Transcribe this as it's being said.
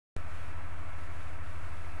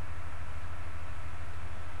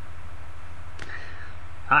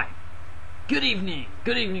Hi. Good evening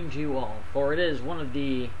to you all, for it is one of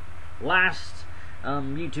the last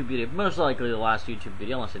YouTube video, most likely the last YouTube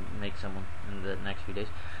video, unless I make someone in the next few days,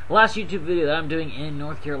 the last YouTube video that I'm doing in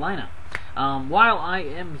North Carolina. While I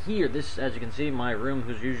am here, this, as you can see, my room,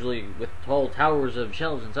 who's usually with tall towers of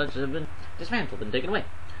shelves and such, have been dismantled and taken away.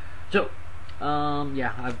 So,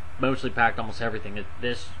 yeah, I've mostly packed almost everything.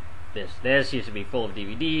 This used to be full of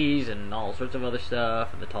DVDs and all sorts of other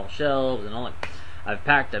stuff, and the tall shelves and all that. I've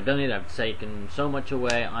packed, I've done it, I've taken so much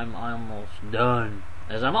away, I'm almost done.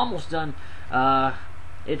 As I'm almost done,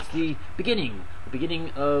 it's the beginning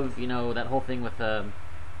of, that whole thing with,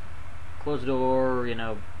 close the door,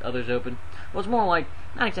 others open. Well, it's more like,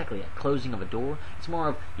 not exactly a closing of a door, it's more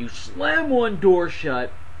of, you slam one door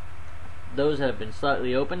shut, those that have been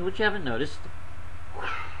slightly opened, which you haven't noticed,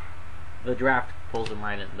 the draft pulls them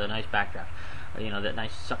right in, the nice backdraft, that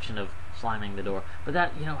nice suction of slamming the door. But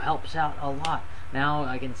that, helps out a lot. Now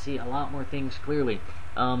I can see a lot more things clearly.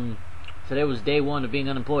 Today was day one of being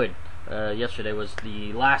unemployed. Yesterday was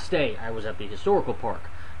the last day I was at the historical park.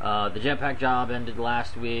 The jetpack job ended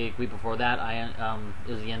last week. Week before that,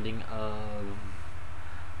 is the ending of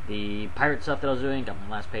the pirate stuff that I was doing. Got my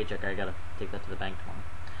last paycheck. I gotta take that to the bank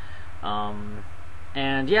tomorrow.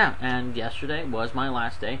 And yesterday was my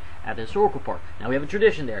last day at the historical park. Now we have a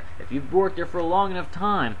tradition there. If you've worked there for a long enough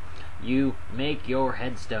time, you make your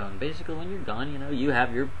headstone. Basically, when you're gone, you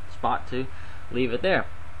have your spot to leave it there.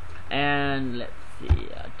 And let's see,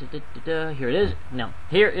 here it is. Now,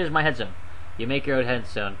 here is my headstone. You make your own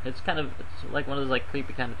headstone. It's like one of those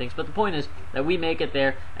creepy kind of things. But the point is that we make it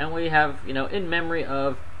there, and we have, in memory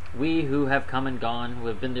of we who have come and gone, who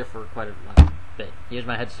have been there for quite a bit. Here's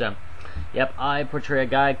my headstone. Yep, I portray a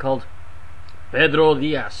guy called Pedro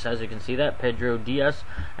Diaz, as you can see that, Pedro Diaz,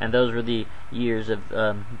 and those were the years of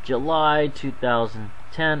July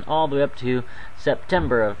 2010 all the way up to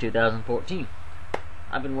September of 2014.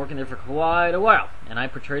 I've been working there for quite a while, and I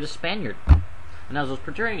portrayed a Spaniard. And as I was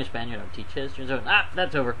portraying a Spaniard, I would teach history and so on.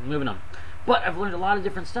 That's over, moving on. But I've learned a lot of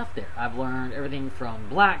different stuff there. I've learned everything from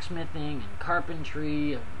blacksmithing and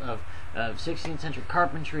carpentry, of 16th century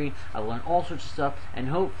carpentry. I've learned all sorts of stuff, and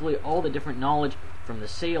hopefully all the different knowledge from the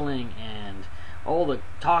sailing and all the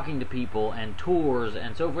talking to people and tours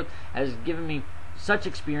and so forth has given me such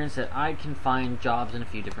experience that I can find jobs in a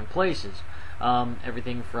few different places.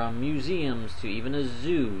 Everything from museums to even a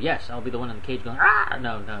zoo. Yes, I'll be the one in the cage going, ah!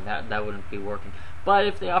 No, that wouldn't be working. But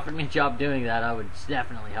if they offered me a job doing that, I would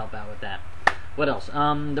definitely help out with that. What else?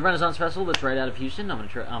 The Renaissance Festival that's right out of Houston. I'm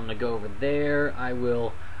gonna go over there. I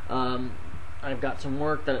will. I've got some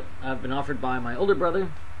work that I've been offered by my older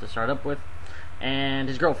brother to start up with, and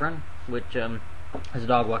his girlfriend, which has a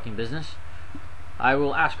dog walking business. I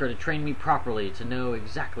will ask her to train me properly to know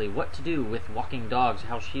exactly what to do with walking dogs,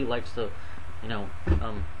 how she likes to,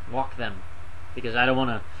 walk them, because I don't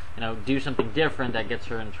want to, do something different that gets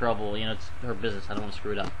her in trouble. It's her business. I don't want to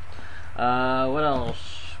screw it up. What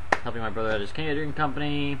else? Helping my brother at his catering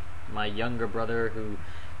company. My younger brother, who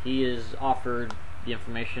he is offered the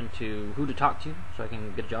information to who to talk to so I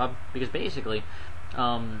can get a job, because basically,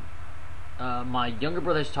 my younger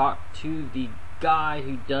brother has talked to the guy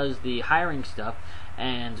who does the hiring stuff,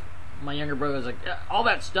 and my younger brother was like, all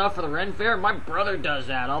that stuff for the Ren Fair, my brother does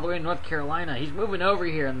that all the way in North Carolina. He's moving over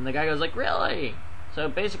here. And the guy goes like, really? So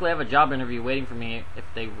basically I have a job interview waiting for me if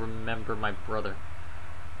they remember my brother.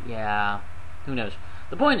 Yeah, who knows?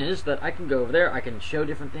 The point is that I can go over there, I can show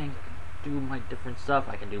different things, I can do my different stuff,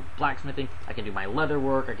 I can do blacksmithing, I can do my leather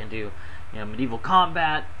work, I can do medieval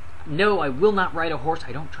combat. No, I will not ride a horse.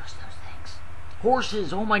 I don't trust those things.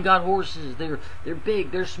 Horses, oh my god, horses. They're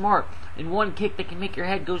big, they're smart. In one kick they can make your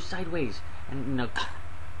head go sideways. And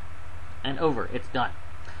and over. It's done.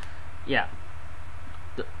 Yeah.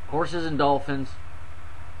 Horses and dolphins.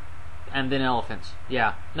 And then elephants.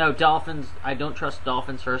 Yeah. No, dolphins, I don't trust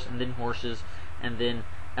dolphins first, and then horses, and then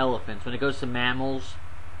elephants. When it goes to mammals,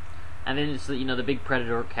 and then it's the big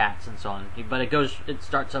predator cats and so on. But it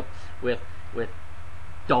starts up with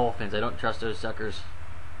dolphins. I don't trust those suckers.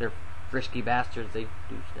 They're frisky bastards. They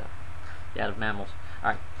do stuff. Yeah, out of mammals.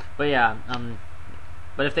 Alright. But yeah,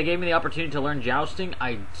 but if they gave me the opportunity to learn jousting,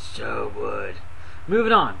 I so would.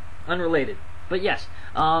 Moving on. Unrelated. But yes,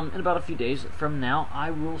 in about a few days from now,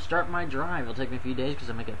 I will start my drive. It'll take me a few days because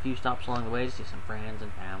I'm making a few stops along the way to see some friends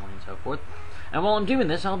and family and so forth. And while I'm doing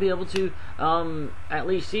this, I'll be able to at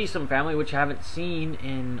least see some family, which I haven't seen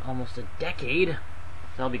in almost a decade. So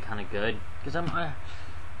that'll be kind of good. Because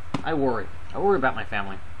I worry. I worry about my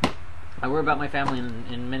family. I worry about my family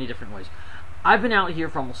in many different ways. I've been out here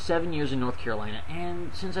for almost 7 years in North Carolina,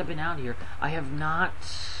 and since I've been out here, I've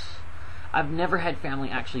never had family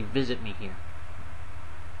actually visit me here.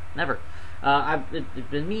 Never. It's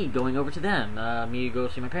been me going over to them, me to go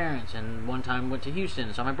see my parents, and one time went to Houston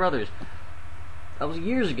and saw my brothers. That was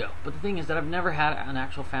years ago. But the thing is that I've never had an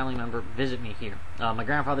actual family member visit me here. My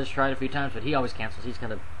grandfather's tried a few times, but he always cancels. He's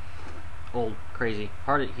kind of old, crazy,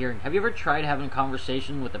 hard at hearing. Have you ever tried having a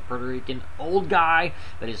conversation with a Puerto Rican old guy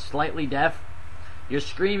that is slightly deaf? You're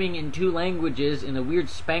screaming in 2 languages in a weird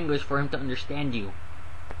Spanglish for him to understand you.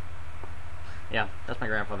 Yeah, that's my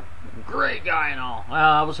grandfather. Great guy and all.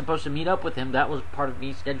 I was supposed to meet up with him. That was part of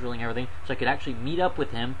me scheduling everything, so I could actually meet up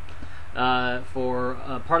with him for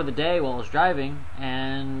part of the day while I was driving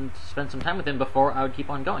and spend some time with him before I would keep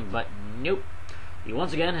on going. But nope. He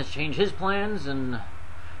once again has changed his plans, and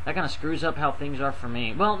that kind of screws up how things are for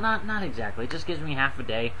me. Well, not exactly. It just gives me half a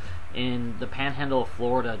day in the panhandle of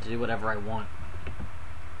Florida to do whatever I want.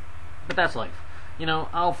 But that's life. You know,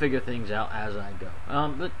 I'll figure things out as I go.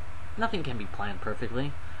 But nothing can be planned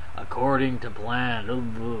perfectly. According to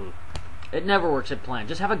plan. It never works at plan.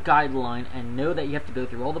 Just have a guideline and know that you have to go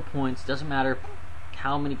through all the points. Doesn't matter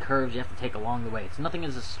how many curves you have to take along the way. Nothing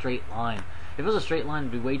is a straight line. If it was a straight line, it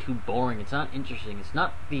would be way too boring. It's not interesting. It's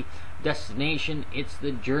not the destination, it's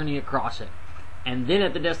the journey across it. And then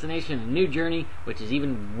at the destination, a new journey, which is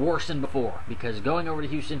even worse than before. Because going over to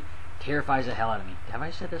Houston terrifies the hell out of me. Have I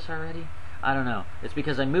said this already? I don't know. It's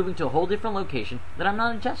because I'm moving to a whole different location that I'm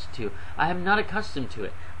not adjusted to. I am not accustomed to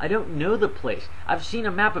it. I don't know the place. I've seen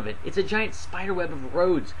a map of it. It's a giant spider web of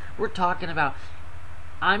roads. We're talking about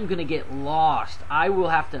I'm going to get lost. I will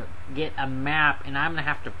have to get a map, and I'm going to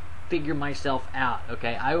have to figure myself out,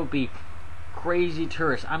 okay? I will be crazy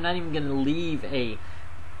tourist. I'm not even going to leave a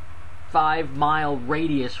 5-mile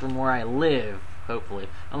radius from where I live, hopefully.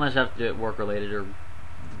 Unless I have to do it work-related or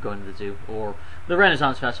going to the zoo or the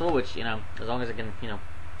Renaissance Festival, which, you know, as long as I can, you know,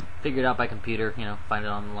 figure it out by computer, you know, find it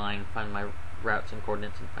online, find my routes and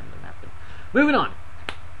coordinates, and find the map. Moving on.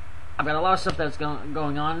 I've got a lot of stuff that's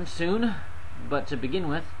going on soon, but to begin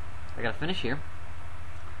with, I gotta finish here.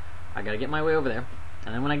 I gotta get my way over there,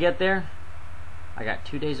 and then when I get there, I got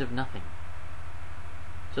 2 days of nothing.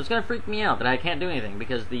 So it's gonna freak me out that I can't do anything,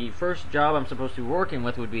 because the first job I'm supposed to be working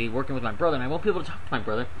with would be working with my brother, and I won't be able to talk to my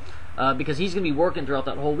brother because he's gonna be working throughout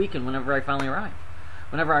that whole weekend whenever I finally arrive.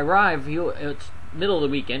 Whenever I arrive, it's middle of the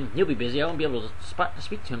weekend, he'll be busy. I won't be able to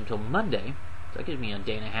speak to him until Monday, so that gives me a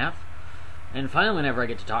day and a half. And finally, whenever I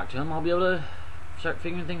get to talk to him, I'll be able to start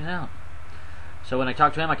figuring things out. So when I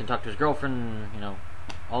talk to him, I can talk to his girlfriend, you know,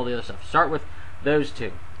 all the other stuff. Start with those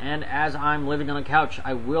two. And as I'm living on a couch,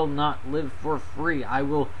 I will not live for free. I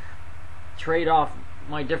will trade off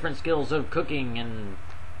my different skills of cooking and,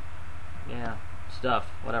 yeah, stuff.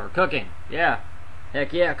 Whatever. Cooking. Yeah.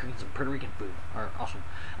 Heck yeah, cooking some Puerto Rican food. Awesome.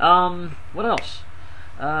 What else?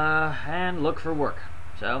 And look for work.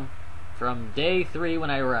 So, from day 3 when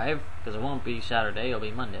I arrive, because it won't be Saturday, it'll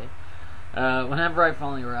be Monday, whenever I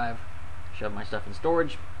finally arrive, shove my stuff in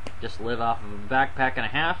storage, just live off of a backpack and a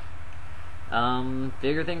half,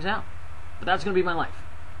 figure things out. But that's going to be my life.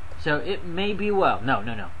 So it may be a while.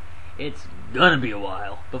 No. It's going to be a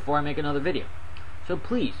while before I make another video. So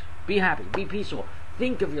please, be happy, be peaceful.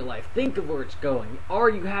 Think of your life. Think of where it's going. Are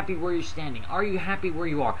you happy where you're standing? Are you happy where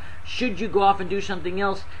you are? Should you go off and do something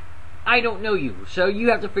else? I don't know you, so you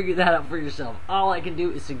have to figure that out for yourself. All I can do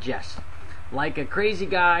is suggest. Like a crazy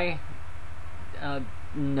guy,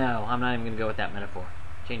 no, I'm not even going to go with that metaphor.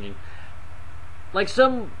 Changing. Like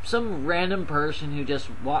some random person who just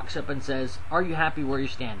walks up and says, "Are you happy where you're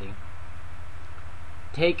standing?"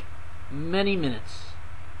 Take many minutes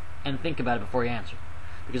and think about it before you answer.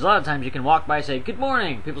 Because a lot of times you can walk by and say, "Good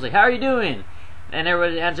morning." People say, "How are you doing?" And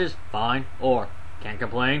everybody answers, "Fine," or "Can't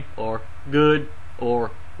complain," or "Good,"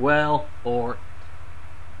 or "Well," or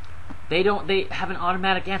they have an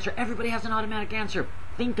automatic answer. Everybody has an automatic answer.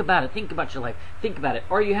 Think about it. Think about your life. Think about it.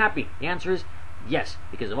 Are you happy? The answer is yes.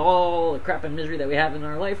 Because of all the crap and misery that we have in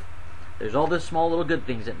our life, there's all those small little good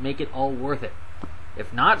things that make it all worth it.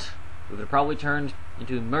 If not, we would have probably turned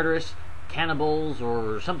into murderous cannibals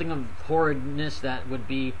or something of horridness that would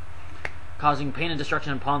be causing pain and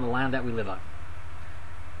destruction upon the land that we live on.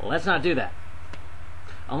 Well, let's not do that.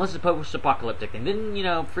 Unless it's a post-apocalyptic thing. Then, you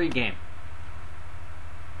know, free game.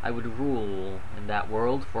 I would rule in that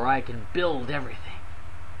world, for I can build everything.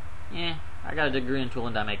 Yeah, I got a degree in tool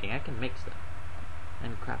and die making. I can make stuff.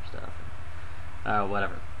 And crap stuff.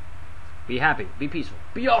 Whatever. Be happy. Be peaceful.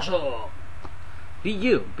 Be awesome! Be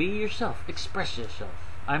you. Be yourself. Express yourself.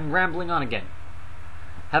 I'm rambling on again.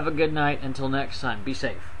 Have a good night. Until next time. Be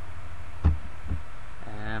safe.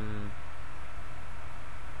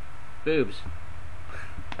 Boobs.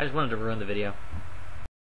 I just wanted to ruin the video.